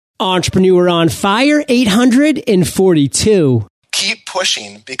Entrepreneur on Fire 842. Keep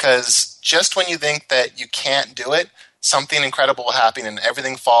pushing, because just when you think that you can't do it, something incredible will happen and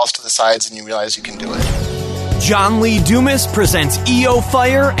everything falls to the sides and you realize you can do it. John Lee Dumas presents EO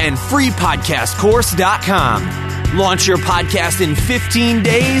Fire and freepodcastcourse.com. Launch your podcast in 15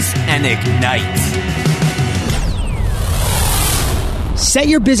 days and ignite. Set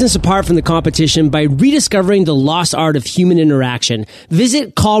your business apart from the competition by rediscovering the lost art of human interaction.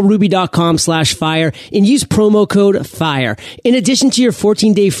 Visit callruby.com/fire and use promo code FIRE. In addition to your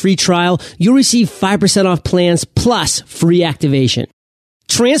 14-day free trial, you'll receive 5% off plans plus free activation.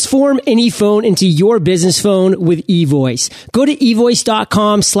 Transform any phone into your business phone with eVoice. Go to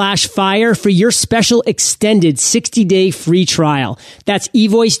evoice.com/fire for your special extended 60-day free trial. That's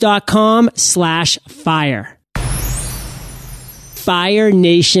evoice.com/fire. Fire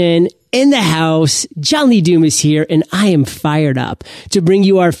Nation in the house. John Lee Dumas here, and I am fired up to bring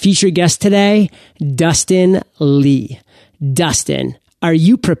you our featured guest today, Dustin Lee. Dustin, are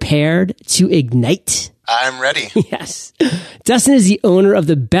you prepared to ignite? I'm ready. Yes. Dustin is the owner of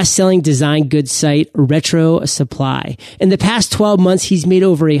the best-selling design goods site, RetroSupply. In the past 12 months, he's made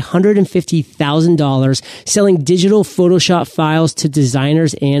over $150,000 selling digital Photoshop files to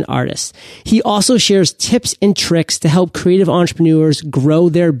designers and artists. He also shares tips and tricks to help creative entrepreneurs grow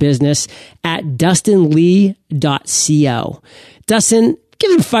their business at dustinlee.co. Dustin,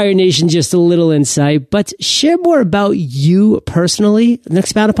 give Fire Nation just a little insight, but share more about you personally and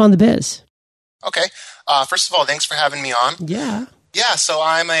expound upon the biz. Okay. First of all, thanks for having me on. Yeah, so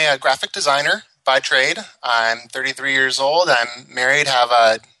I'm a graphic designer by trade. I'm 33 years old. I'm married, have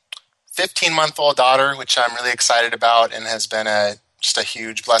a 15-month-old daughter, which I'm really excited about and has been just a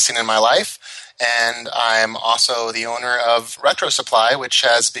huge blessing in my life. And I'm also the owner of RetroSupply, which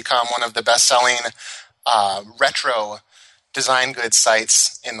has become one of the best-selling retro design goods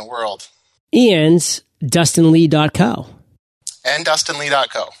sites in the world. And DustinLee.co. And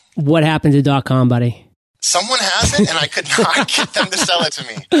DustinLee.co. What happened to .com, buddy? Someone has it, and I could not get them to sell it to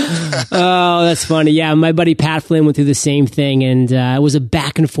me. Oh, that's funny. Yeah, my buddy Pat Flynn went through the same thing, and it was a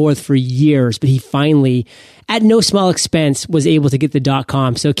back and forth for years, but he finally, at no small expense, was able to get the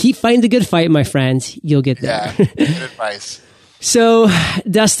 .com. So keep fighting the good fight, my friends. You'll get there. Yeah, good advice. So,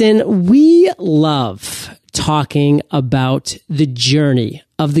 Dustin, we love talking about the journey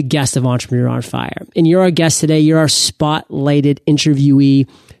of the guest of Entrepreneur on Fire. And you're our guest today. You're our spotlighted interviewee.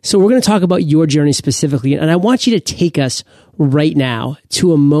 So we're going to talk about your journey specifically. And I want you to take us right now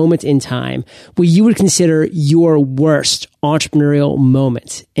to a moment in time where you would consider your worst entrepreneurial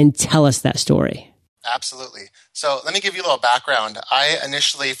moment and tell us that story. Absolutely. So let me give you a little background. I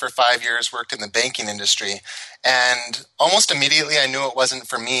initially, for 5 years, worked in the banking industry. And almost immediately, I knew it wasn't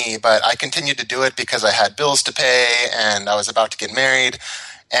for me, but I continued to do it because I had bills to pay and I was about to get married.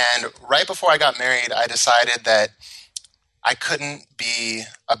 And right before I got married, I decided that I couldn't be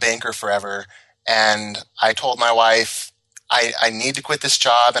a banker forever. And I told my wife, I need to quit this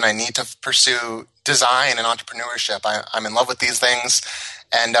job and I need to pursue design and entrepreneurship. I'm in love with these things.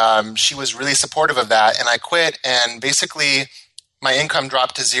 And she was really supportive of that. And I quit, and basically my income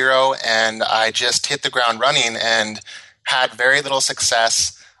dropped to zero, and I just hit the ground running and had very little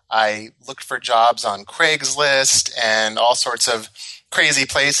success. I looked for jobs on Craigslist and all sorts of crazy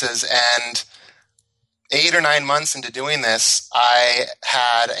places. And 8 or 9 months into doing this, I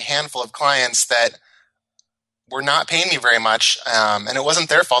had a handful of clients that were not paying me very much. And it wasn't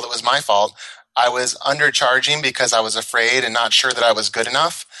their fault. It was my fault. I was undercharging because I was afraid and not sure that I was good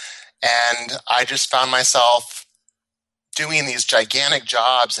enough. And I just found myself doing these gigantic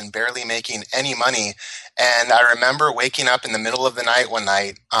jobs and barely making any money. And I remember waking up in the middle of the night one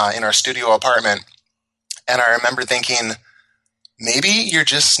night in our studio apartment. And I remember thinking, maybe you're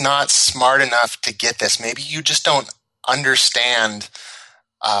just not smart enough to get this. Maybe you just don't understand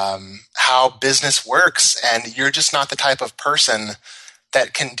how business works. And you're just not the type of person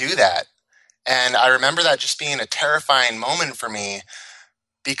that can do that. And I remember that just being a terrifying moment for me,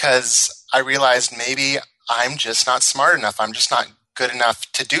 because I realized maybe I'm just not smart enough. I'm just not good enough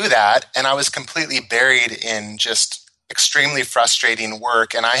to do that. And I was completely buried in just extremely frustrating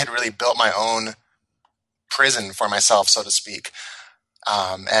work. And I had really built my own prison for myself, so to speak.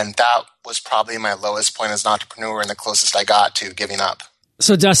 And that was probably my lowest point as an entrepreneur and the closest I got to giving up.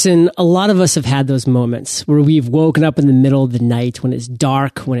 So Dustin, a lot of us have had those moments where we've woken up in the middle of the night when it's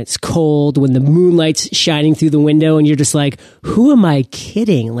dark, when it's cold, when the moonlight's shining through the window, and you're just like, who am I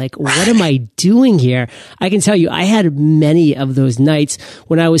kidding? Like, what am I doing here? I can tell you, I had many of those nights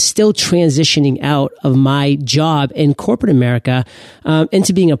when I was still transitioning out of my job in corporate America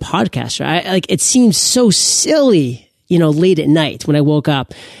into being a podcaster. It seems so silly, late at night when I woke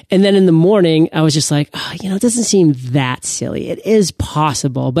up. And then in the morning, I was just like, it doesn't seem that silly. It is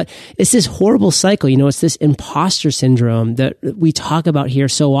possible, but it's this horrible cycle. It's this imposter syndrome that we talk about here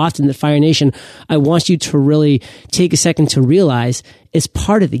so often that Fire Nation, I want you to really take a second to realize it's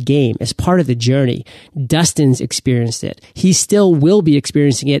part of the game. It's part of the journey. Dustin's experienced it. He still will be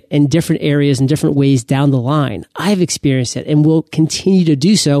experiencing it in different areas and different ways down the line. I've experienced it and will continue to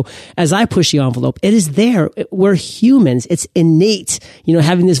do so as I push the envelope. It is there. We're humans. It's innate,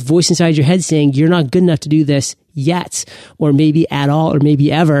 having this voice inside your head saying, you're not good enough to do this yet, or maybe at all, or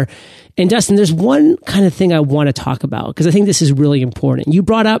maybe ever. And Dustin, there's one kind of thing I want to talk about because I think this is really important. You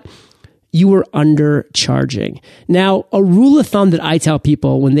brought up you were undercharging. Now, a rule of thumb that I tell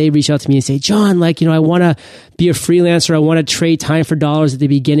people when they reach out to me and say, John, I want to be a freelancer. I want to trade time for dollars at the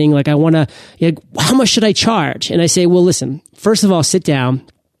beginning. I want to, how much should I charge? And I say, well, listen, first of all, sit down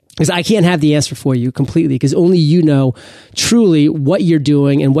because I can't have the answer for you completely because only you know truly what you're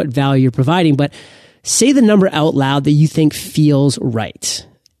doing and what value you're providing. But say the number out loud that you think feels right.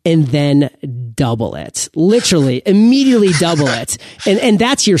 And then double it. Literally, immediately double it. And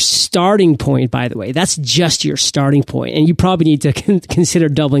that's your starting point, by the way. That's just your starting point. And you probably need to consider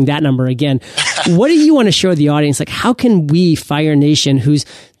doubling that number again. What do you want to show the audience? How can we, Fire Nation, who's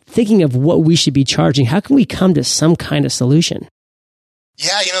thinking of what we should be charging, how can we come to some kind of solution?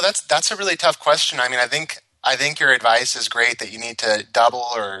 Yeah, that's a really tough question. I mean, I think your advice is great that you need to double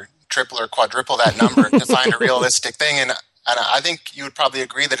or triple or quadruple that number to find a realistic thing. And I think you would probably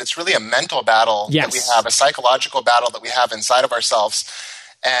agree that it's really a mental battle that we have, a psychological battle that we have inside of ourselves.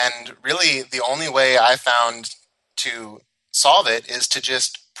 And really the only way I found to solve it is to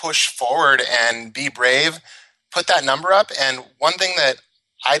just push forward and be brave, put that number up. And one thing that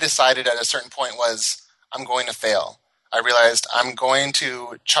I decided at a certain point was I'm going to fail. I realized I'm going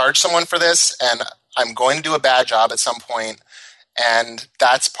to charge someone for this and I'm going to do a bad job at some point. And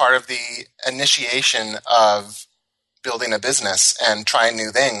that's part of the initiation of building a business and trying new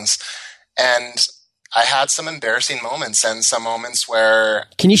things. And I had some embarrassing moments and some moments where...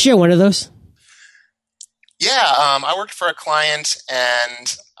 Can you share one of those? Yeah. I worked for a client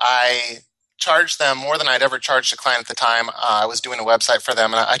and I charged them more than I'd ever charged a client at the time. I was doing a website for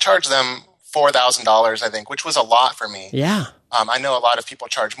them and I charged them $4,000, I think, which was a lot for me. Yeah. I know a lot of people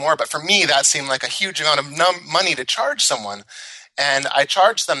charge more, but for me, that seemed like a huge amount of money to charge someone. And I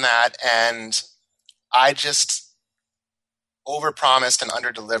charged them that and I just overpromised and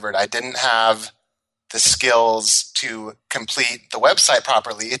underdelivered. I didn't have the skills to complete the website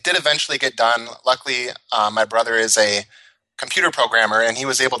properly. It did eventually get done. Luckily, my brother is a computer programmer and he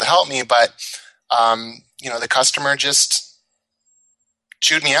was able to help me, but the customer just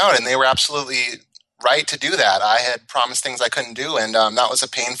chewed me out and they were absolutely right to do that. I had promised things I couldn't do and that was a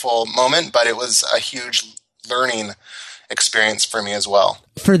painful moment, but it was a huge learning experience for me as well.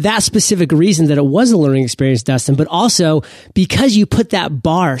 For that specific reason that it was a learning experience, Dustin, but also because you put that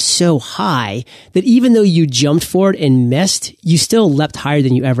bar so high that even though you jumped for it and missed, you still leapt higher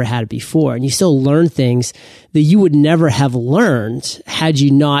than you ever had before. And you still learned things that you would never have learned had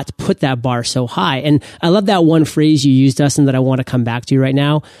you not put that bar so high. And I love that one phrase you used, Dustin, that I want to come back to right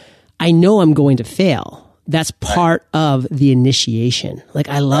now. I know I'm going to fail. That's part of the initiation.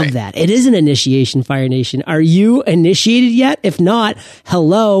 I love that. It is an initiation, Fire Nation. Are you initiated yet? If not,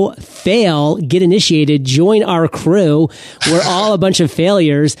 hello, fail, get initiated, join our crew. We're all a bunch of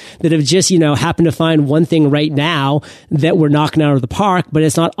failures that have just, happened to find one thing right now that we're knocking out of the park, but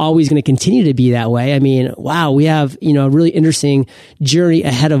it's not always going to continue to be that way. I mean, wow, we have, a really interesting journey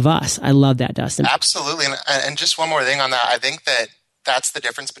ahead of us. I love that, Dustin. Absolutely. And just one more thing on that. I think that's the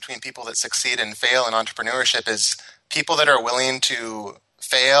difference between people that succeed and fail in entrepreneurship is people that are willing to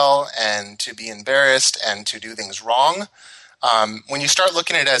fail and to be embarrassed and to do things wrong. When you start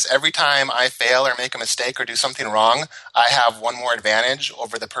looking at it as every time I fail or make a mistake or do something wrong, I have one more advantage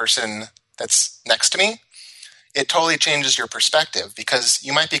over the person that's next to me, it totally changes your perspective because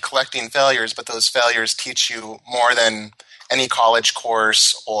you might be collecting failures, but those failures teach you more than any college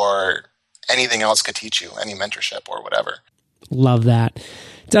course or anything else could teach you, any mentorship or whatever. Love that.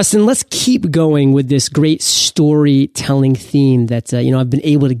 Dustin, let's keep going with this great storytelling theme that, I've been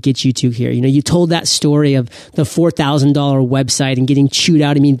able to get you to here. You told that story of the $4,000 website and getting chewed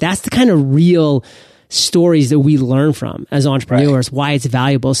out. I mean, that's the kind of real stories that we learn from as entrepreneurs, why it's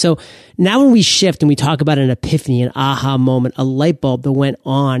valuable. So now when we shift and we talk about an epiphany, an aha moment, a light bulb that went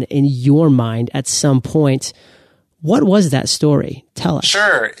on in your mind at some point, what was that story? Tell us.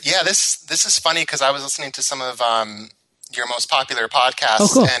 Sure. Yeah, this is funny because I was listening to some of your most popular podcasts. Oh,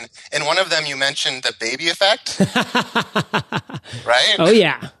 cool. And in one of them, you mentioned the baby effect, right? Oh,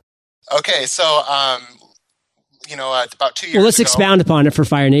 yeah. Okay. So, about 2 years ago. Well, let's expound upon it for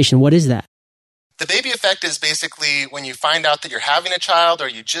Fire Nation. What is that? The baby effect is basically when you find out that you're having a child or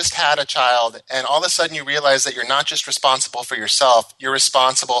you just had a child, and all of a sudden you realize that you're not just responsible for yourself, you're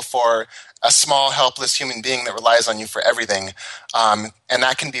responsible for a small, helpless human being that relies on you for everything. And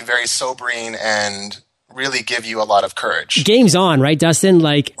that can be very sobering and really give you a lot of courage. Game's on, right, Dustin?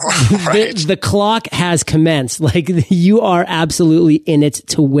 Like, Right. the clock has commenced. Like, you are absolutely in it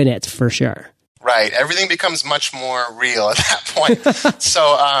to win it, for sure. Right. Everything becomes much more real at that point.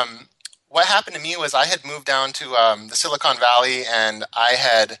 So what happened to me was I had moved down to the Silicon Valley, and I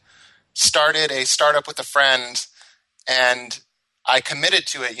had started a startup with a friend, and I committed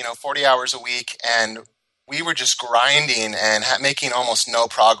to it, 40 hours a week, and we were just grinding and making almost no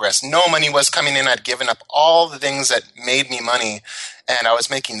progress. No money was coming in. I'd given up all the things that made me money, and I was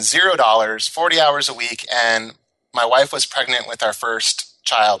making $0, 40 hours a week, and my wife was pregnant with our first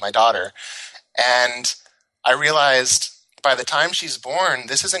child, my daughter. And I realized by the time she's born,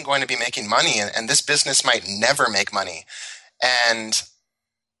 this isn't going to be making money, and this business might never make money. And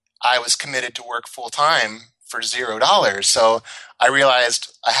I was committed to work full-time for $0. So I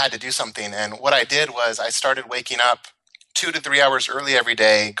realized I had to do something. And what I did was I started waking up 2 to 3 hours early every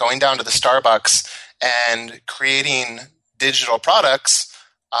day, going down to the Starbucks and creating digital products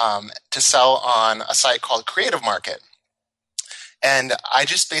to sell on a site called Creative Market. And I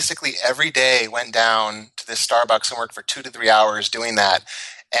just basically every day went down to this Starbucks and worked for 2 to 3 hours doing that.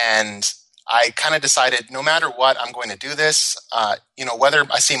 And I kind of decided no matter what, I'm going to do this. Whether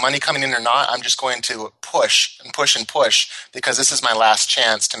I see money coming in or not, I'm just going to push and push and push because this is my last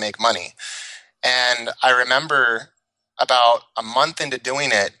chance to make money. And I remember about a month into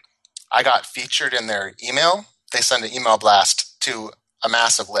doing it, I got featured in their email. They send an email blast to a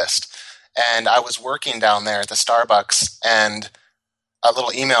massive list. And I was working down there at the Starbucks, and a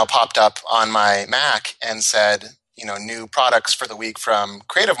little email popped up on my Mac and said, new products for the week from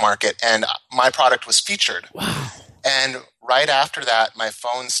Creative Market, and my product was featured. Wow. And right after that, my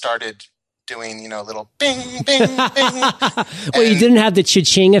phone started doing, little bing, bing, bing. Well, you didn't have the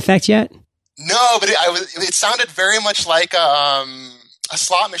cha-ching effect yet? No, but it sounded very much like a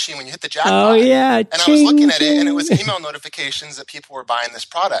slot machine when you hit the jackpot. Oh, yeah. And I was looking at it, and it was email notifications that people were buying this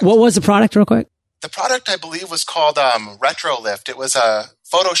product. What was the product, real quick? The product, I believe, was called RetroLift. It was a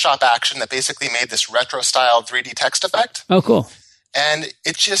Photoshop action that basically made this retro-style 3D text effect. Oh, cool. And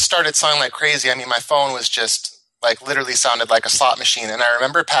it just started sounding like crazy. I mean, my phone was just literally sounded like a slot machine. And I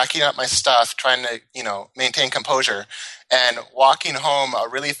remember packing up my stuff, trying to, maintain composure, and walking home a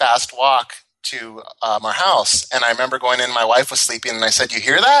really fast walk to our house. And I remember going in, my wife was sleeping, and I said, "You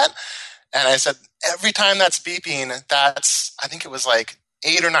hear that?" And I said, "Every time that's beeping, I think it was like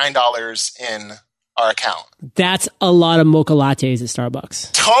 $8 or $9 in our account." That's a lot of mocha lattes at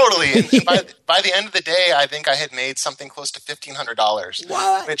Starbucks. Totally. And by the end of the day, I think I had made something close to $1,500.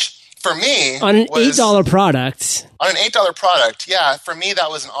 What? Which for me On an was, $8 product. On an $8 product, yeah. For me, that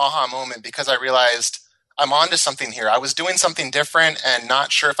was an aha moment because I realized I'm onto something here. I was doing something different and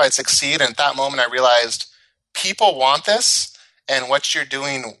not sure if I'd succeed. And at that moment, I realized people want this, and what you're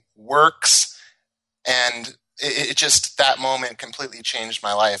doing works. And it just, that moment completely changed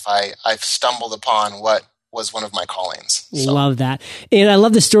my life. I've stumbled upon what was one of my callings. So. Love that. And I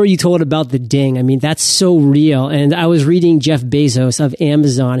love the story you told about the ding. I mean, that's so real. And I was reading Jeff Bezos of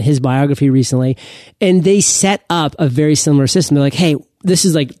Amazon, his biography recently, and they set up a very similar system. They're like, hey, this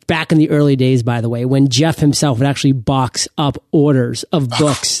is like back in the early days, by the way, when Jeff himself would actually box up orders of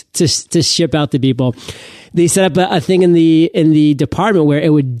books to ship out to people. They set up a thing in the department where it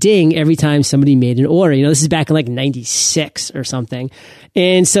would ding every time somebody made an order. This is back in like 96 or something.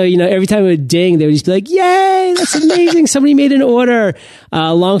 And so, every time it would ding, they would just be like, "Yay, that's amazing. Somebody made an order."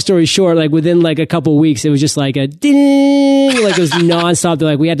 Long story short, like within like a couple of weeks, it was just like a ding, like it was nonstop. They're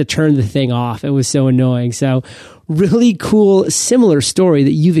like, we had to turn the thing off. It was so annoying. So really cool, similar story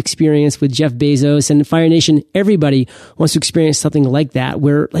that you've experienced with Jeff Bezos and Fire Nation. Everybody wants to experience something like that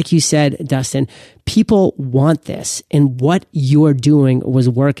where, like you said, Dustin, people want this, and what you're doing was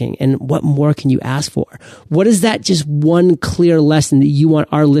working. And what more can you ask for? What is that just one clear lesson that you want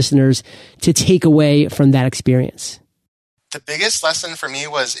our listeners to take away from that experience? The biggest lesson for me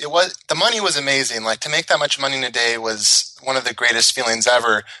was the money was amazing. Like, to make that much money in a day was one of the greatest feelings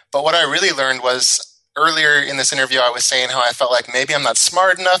ever. But what I really learned was, earlier in this interview, I was saying how I felt like maybe I'm not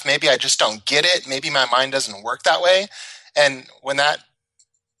smart enough. Maybe I just don't get it. Maybe my mind doesn't work that way. And when that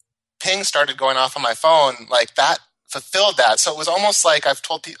ping started going off on my phone, like that fulfilled that. So it was almost like I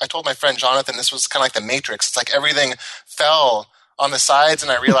told my friend Jonathan, this was kind of like the Matrix. It's like everything fell on the sides,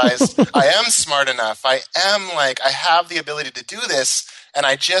 and I realized I am smart enough. I have the ability to do this, and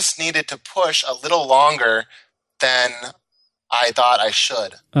I just needed to push a little longer than I thought I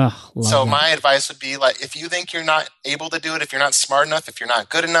should. So my advice would be, like, if you think you're not able to do it, if you're not smart enough, if you're not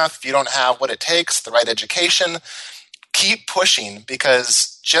good enough, if you don't have what it takes, the right education, keep pushing,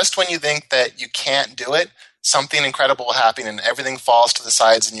 because just when you think that you can't do it, something incredible will happen and everything falls to the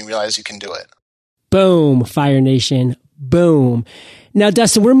sides and you realize you can do it. Boom, Fire Nation. Boom. Now,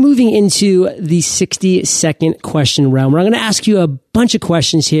 Dustin, we're moving into the 60-second question round, where I'm going to ask you a bunch of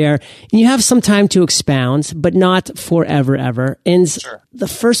questions here, and you have some time to expound, but not forever, ever. And Sure. The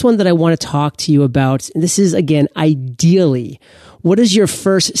first one that I want to talk to you about, and this is, again, ideally, what does your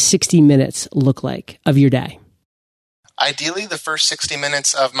first 60 minutes look like of your day? Ideally, the first 60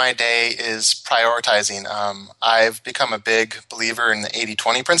 minutes of my day is prioritizing. I've become a big believer in the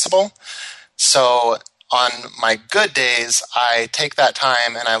 80-20 principle. So on my good days, I take that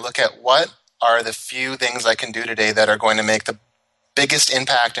time and I look at what are the few things I can do today that are going to make the biggest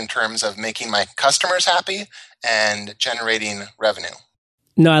impact in terms of making my customers happy and generating revenue.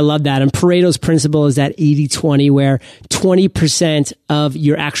 No, I love that. And Pareto's principle is that 80-20, where 20% of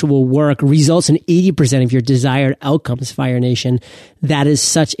your actual work results in 80% of your desired outcomes, Fire Nation. That is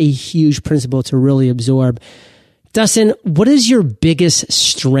such a huge principle to really absorb. Dustin, what is your biggest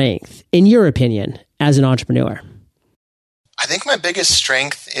strength, in your opinion, as an entrepreneur? I think my biggest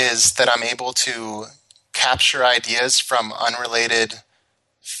strength is that I'm able to capture ideas from unrelated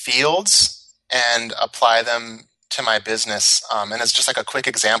fields and apply them to my business. And it's just like a quick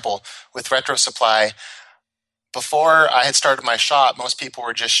example with RetroSupply. Before I had started my shop, most people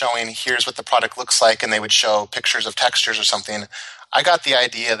were just showing, here's what the product looks like, and they would show pictures of textures or something. I got the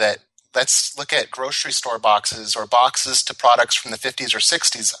idea that let's look at grocery store boxes or boxes to products from the 50s or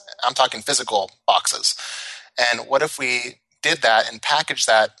 60s. I'm talking physical boxes. And what if we did that and packaged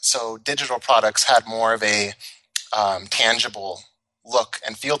that so digital products had more of a tangible look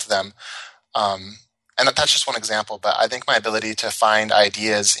and feel to them? And that's just one example, but I think my ability to find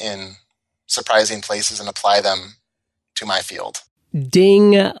ideas in surprising places and apply them to my field.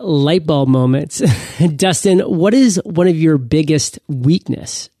 Ding, light bulb moments. Dustin, what is one of your biggest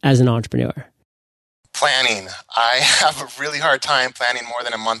weakness as an entrepreneur? Planning. I have a really hard time planning more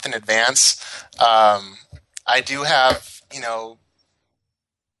than a month in advance. I do have,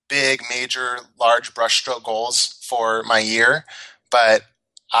 big, major, large brushstroke goals for my year, but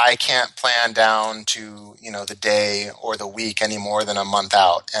I can't plan down to, the day or the week any more than a month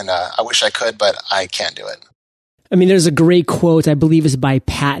out. And I wish I could, but I can't do it. I mean, there's a great quote, I believe is by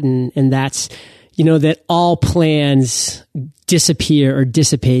Patton, and that's, that all plans disappear or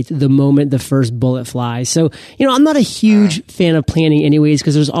dissipate the moment the first bullet flies. So, I'm not a huge fan of planning anyways,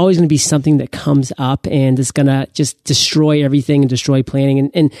 because there's always going to be something that comes up and it's going to just destroy everything and destroy planning.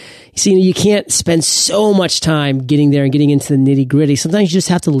 And so, you can't spend so much time getting there and getting into the nitty gritty. Sometimes you just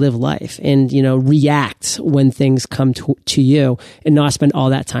have to live life and, react when things come to you and not spend all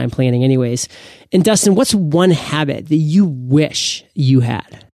that time planning anyways. And Dustin, what's one habit that you wish you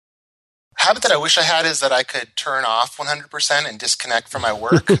had? Habit that I wish I had is that I could turn off 100% and disconnect from my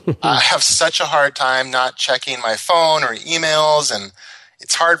work. I have such a hard time not checking my phone or emails, and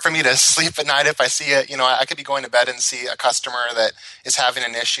it's hard for me to sleep at night if I see it. I could be going to bed and see a customer that is having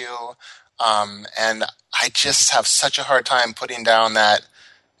an issue, and I just have such a hard time putting down that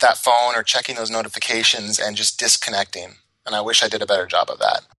phone or checking those notifications and just disconnecting. And I wish I did a better job of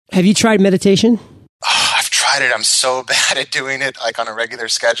that. Have you tried meditation? Oh, I've tried it. I'm so bad at doing it on a regular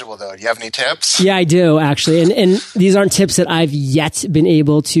schedule, though. Do you have any tips? Yeah, I do, actually. And these aren't tips that I've yet been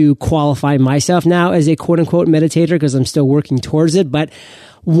able to qualify myself now as a quote-unquote meditator, because I'm still working towards it. But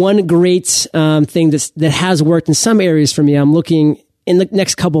one great thing that has worked in some areas for me, I'm looking in the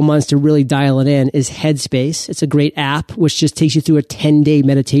next couple months to really dial it in, is Headspace. It's a great app which just takes you through a 10-day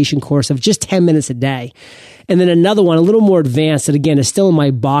meditation course of just 10 minutes a day. And then another one, a little more advanced, that again is still in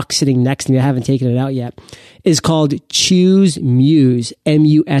my box sitting next to me, I haven't taken it out yet, is called Choose Muse,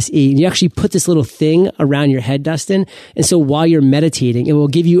 M-U-S-E. And you actually put this little thing around your head, Dustin. And so while you're meditating, it will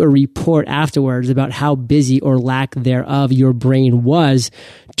give you a report afterwards about how busy or lack thereof your brain was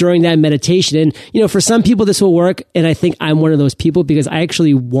during that meditation. And, for some people this will work. And I think I'm one of those people, because I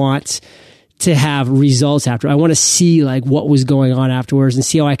actually want to have results after. I want to see what was going on afterwards and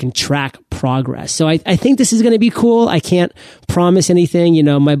see how I can track progress. So I think this is going to be cool. I can't promise anything.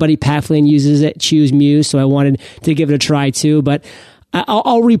 My buddy Pat Flynn uses it, Choose Muse. So I wanted to give it a try too, but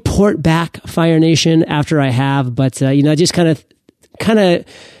I'll report back, Fire Nation, after I have. But, I just kind of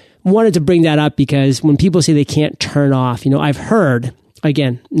wanted to bring that up, because when people say they can't turn off, I've heard,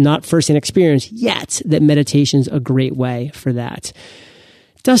 again, not firsthand experience yet, that meditation's a great way for that.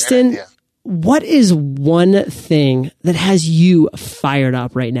 Dustin, what is one thing that has you fired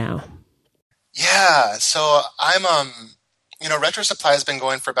up right now? Yeah, so I'm RetroSupply has been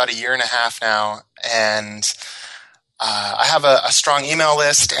going for about a year and a half now, and I have a strong email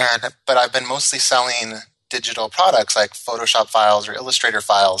list, but I've been mostly selling digital products like Photoshop files or Illustrator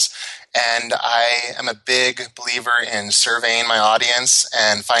files. And I am a big believer in surveying my audience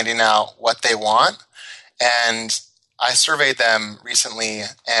and finding out what they want. And I surveyed them recently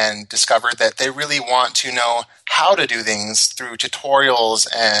and discovered that they really want to know how to do things through tutorials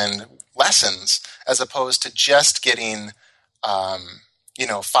and lessons, as opposed to just getting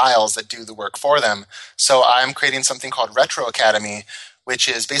files that do the work for them. So I'm creating something called Retro Academy, which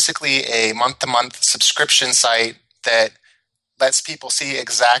is basically a month-to-month subscription site that lets people see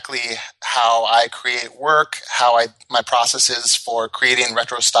exactly how I create work, my process is for creating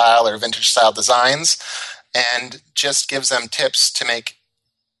retro style or vintage style designs, and just gives them tips to make,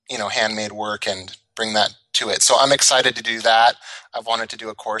 handmade work and bring that to it. So I'm excited to do that. I've wanted to do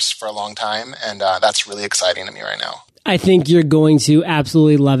a course for a long time, and that's really exciting to me right now. I think you're going to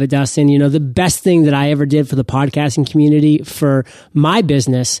absolutely love it, Dustin. The best thing that I ever did for the podcasting community for my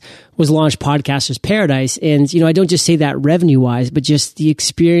business was launch Podcasters Paradise. And, I don't just say that revenue wise, but just the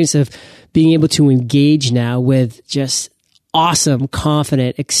experience of being able to engage now with just awesome,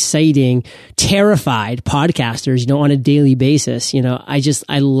 confident, exciting, terrified podcasters, on a daily basis.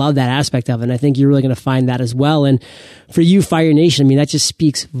 I love that aspect of it. And I think you're really going to find that as well. And for you, Fire Nation, that just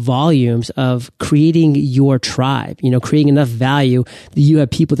speaks volumes of creating your tribe, creating enough value that you have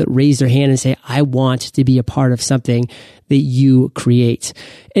people that raise their hand and say, I want to be a part of something that you create.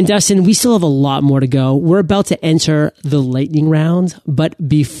 And Dustin, we still have a lot more to go. We're about to enter the lightning round, but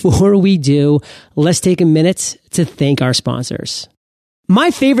before we do, let's take a minute to thank our sponsors.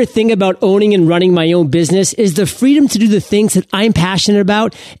 My favorite thing about owning and running my own business is the freedom to do the things that I'm passionate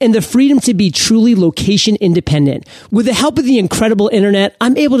about and the freedom to be truly location independent. With the help of the incredible internet,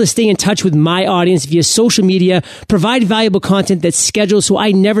 I'm able to stay in touch with my audience via social media, provide valuable content that's scheduled so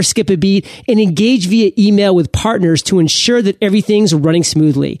I never skip a beat, and engage via email with partners to ensure that everything's running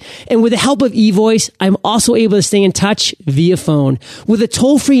smoothly. And with the help of eVoice, I'm also able to stay in touch via phone. With a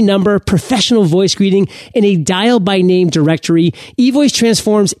toll-free number, professional voice greeting, and a dial-by-name directory, eVoice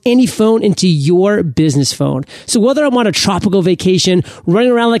transforms any phone into your business phone. So whether I'm on a tropical vacation, running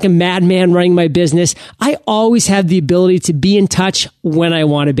around like a madman running my business, I always have the ability to be in touch when I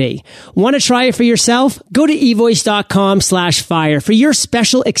want to be. Want to try it for yourself? Go to evoice.com/fire for your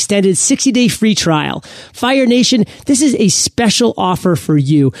special extended 60-day free trial. Fire Nation, this is a special offer for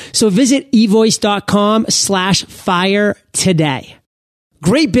you. So visit evoice.com/fire today.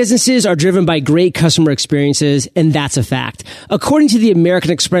 Great businesses are driven by great customer experiences, and that's a fact. According to the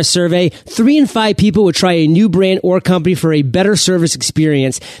American Express survey, 3 in 5 people would try a new brand or company for a better service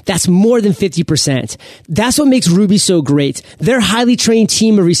experience. That's more than 50%. That's what makes Ruby so great. Their highly trained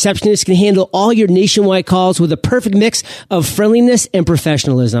team of receptionists can handle all your nationwide calls with a perfect mix of friendliness and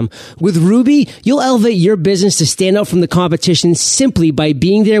professionalism. With Ruby, you'll elevate your business to stand out from the competition simply by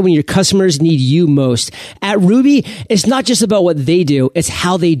being there when your customers need you most. At Ruby, it's not just about what they do, it's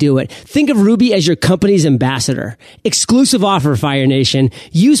how they do it. Think of Ruby as your company's ambassador. Exclusive offer, Fire Nation.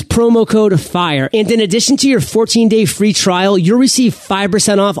 Use promo code FIRE. And in addition to your 14-day free trial, you'll receive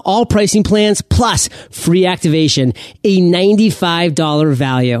 5% off all pricing plans plus free activation, a $95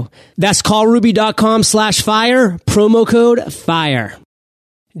 value. That's callruby.com/fire, promo code FIRE.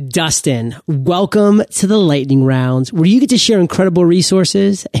 Dustin, welcome to the lightning rounds where you get to share incredible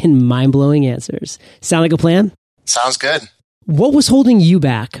resources and mind-blowing answers. Sound like a plan? Sounds good. What was holding you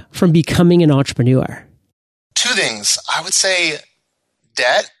back from becoming an entrepreneur? 2 things. I would say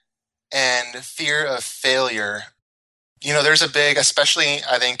debt and fear of failure. There's a big, especially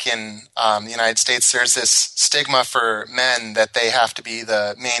I think in the United States, there's this stigma for men that they have to be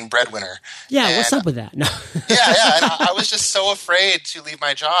the main breadwinner. Yeah, and what's up with that? No. yeah. And I was just so afraid to leave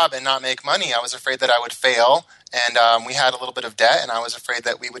my job and not make money. I was afraid that I would fail. And we had a little bit of debt, and I was afraid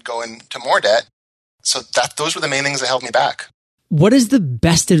that we would go into more debt. So those were the main things that held me back. What is the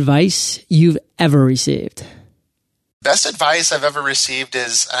best advice you've ever received? Best advice I've ever received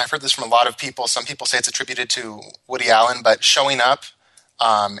is, and I've heard this from a lot of people, some people say it's attributed to Woody Allen, but showing up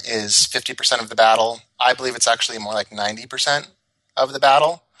is 50% of the battle. I believe it's actually more like 90% of the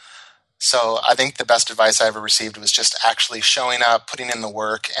battle. So I think the best advice I ever received was just actually showing up, putting in the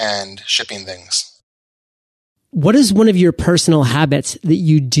work, and shipping things. What is one of your personal habits that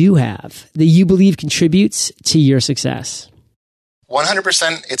you do have that you believe contributes to your success?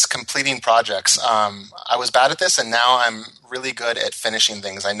 100% it's completing projects. I was bad at this, and now I'm really good at finishing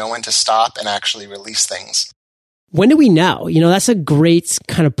things. I know when to stop and actually release things. When do we know? That's a great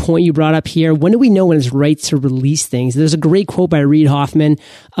kind of point you brought up here. When do we know when it's right to release things? There's a great quote by Reid Hoffman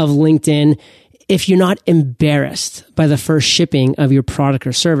of LinkedIn. If you're not embarrassed by the first shipping of your product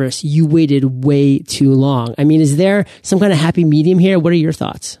or service, you waited way too long. I mean, is there some kind of happy medium here? What are your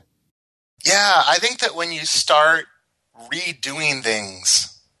thoughts? Yeah, I think that when you start redoing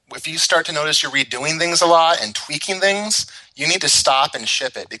things, if you start to notice you're redoing things a lot and tweaking things, you need to stop and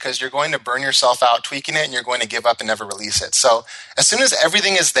ship it because you're going to burn yourself out tweaking it and you're going to give up and never release it. So as soon as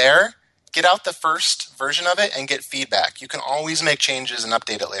everything is there, get out the first version of it and get feedback. You can always make changes and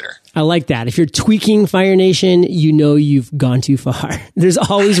update it later. I like that. If you're tweaking Fire Nation, you've gone too far. There's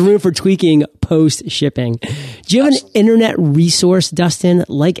always room for tweaking post-shipping. Do you have an internet resource, Dustin,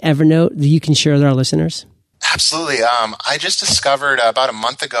 like Evernote, that you can share with our listeners? Absolutely. I just discovered about a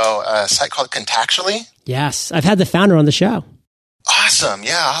month ago a site called Contactually. Yes. I've had the founder on the show. Awesome.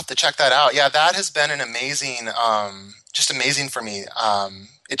 Yeah, I'll have to check that out. Yeah, that has been an amazing, just amazing for me.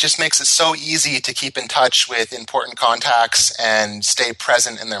 It just makes it so easy to keep in touch with important contacts and stay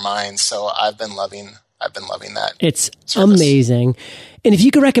present in their minds. So I've been loving that. It's service. Amazing. And if you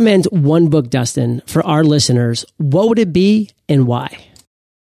could recommend one book, Dustin, for our listeners, what would it be and why?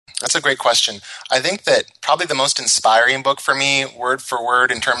 That's a great question. I think that probably the most inspiring book for me, word for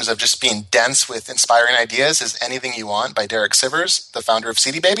word, in terms of just being dense with inspiring ideas, is Anything You Want by Derek Sivers, the founder of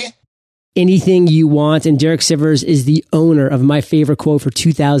CD Baby. Anything You Want. And Derek Sivers is the owner of my favorite quote for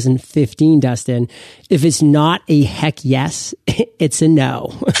 2015, Dustin. If it's not a heck yes, it's a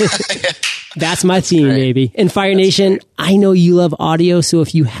no. That's my theme, baby. And Fire Nation, I know you love audio, so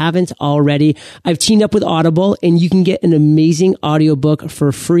if you haven't already, I've teamed up with Audible, and you can get an amazing audiobook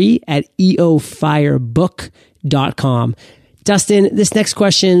for free at eofirebook.com. Dustin, this next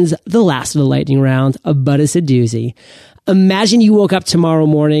question's the last of the lightning round, but it's a doozy. Imagine you woke up tomorrow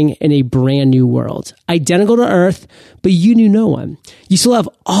morning in a brand new world, identical to Earth, but you knew no one. You still have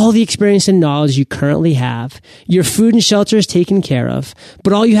all the experience and knowledge you currently have. Your food and shelter is taken care of,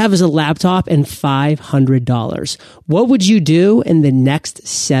 but all you have is a laptop and $500. What would you do in the next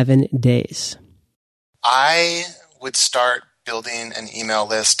 7 days? I would start building an email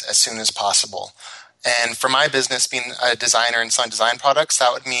list as soon as possible. And for my business, being a designer and selling design products,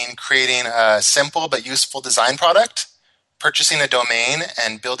 that would mean creating a simple but useful design product, purchasing a domain,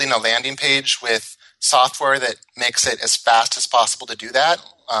 and building a landing page with software that makes it as fast as possible to do that.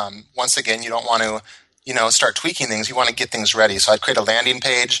 Once again, you don't want to, start tweaking things. You want to get things ready. So I'd create a landing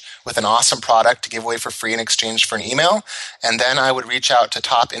page with an awesome product to give away for free in exchange for an email. And then I would reach out to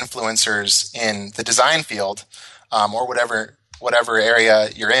top influencers in the design field, or whatever area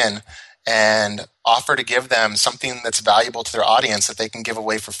you're in, and offer to give them something that's valuable to their audience that they can give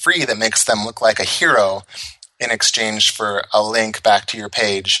away for free that makes them look like a hero in exchange for a link back to your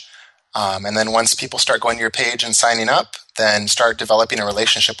page. And then once people start going to your page and signing up, then start developing a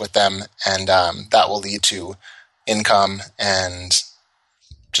relationship with them, and that will lead to income and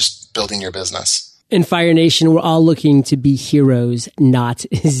just building your business. In Fire Nation, we're all looking to be heroes, not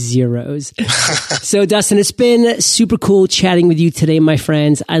zeros. So, Dustin, it's been super cool chatting with you today, my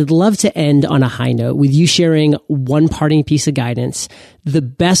friends. I'd love to end on a high note with you sharing one parting piece of guidance, the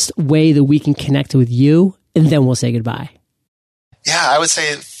best way that we can connect with you, and then we'll say goodbye. Yeah, I would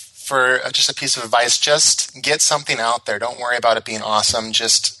say for just a piece of advice, just get something out there. Don't worry about it being awesome.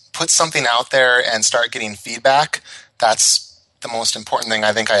 Just put something out there and start getting feedback. That's the most important thing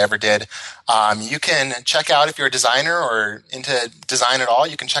I think I ever did. You can check out, if you're a designer or into design at all,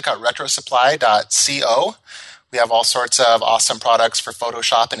 you can check out RetroSupply.co. We have all sorts of awesome products for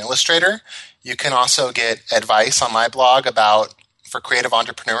Photoshop and Illustrator. You can also get advice on my blog for creative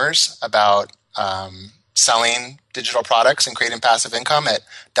entrepreneurs about selling digital products and creating passive income at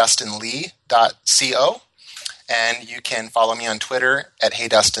DustinLee.co. And you can follow me on Twitter at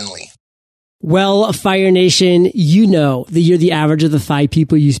HeyDustinLee. Well, Fire Nation, you know that you're the average of the 5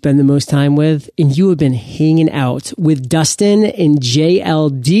 people you spend the most time with, and you have been hanging out with Dustin and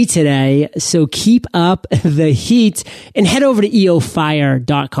JLD today. So keep up the heat and head over to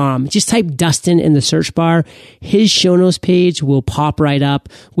eofire.com. Just type Dustin in the search bar. His show notes page will pop right up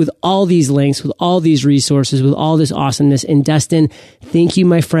with all these links, with all these resources, with all this awesomeness. And Dustin, thank you,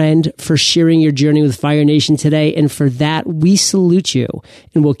 my friend, for sharing your journey with Fire Nation today. And for that, we salute you,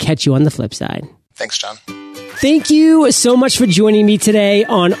 and we'll catch you on the flip side. Thanks, John. Thank you so much for joining me today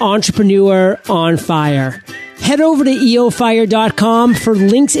on Entrepreneur on Fire. Head over to eofire.com for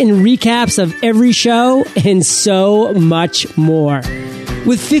links and recaps of every show and so much more.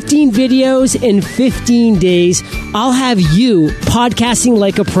 With 15 videos in 15 days, I'll have you podcasting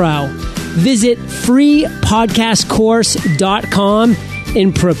like a pro. Visit freepodcastcourse.com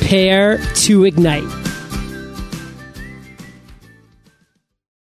and prepare to ignite.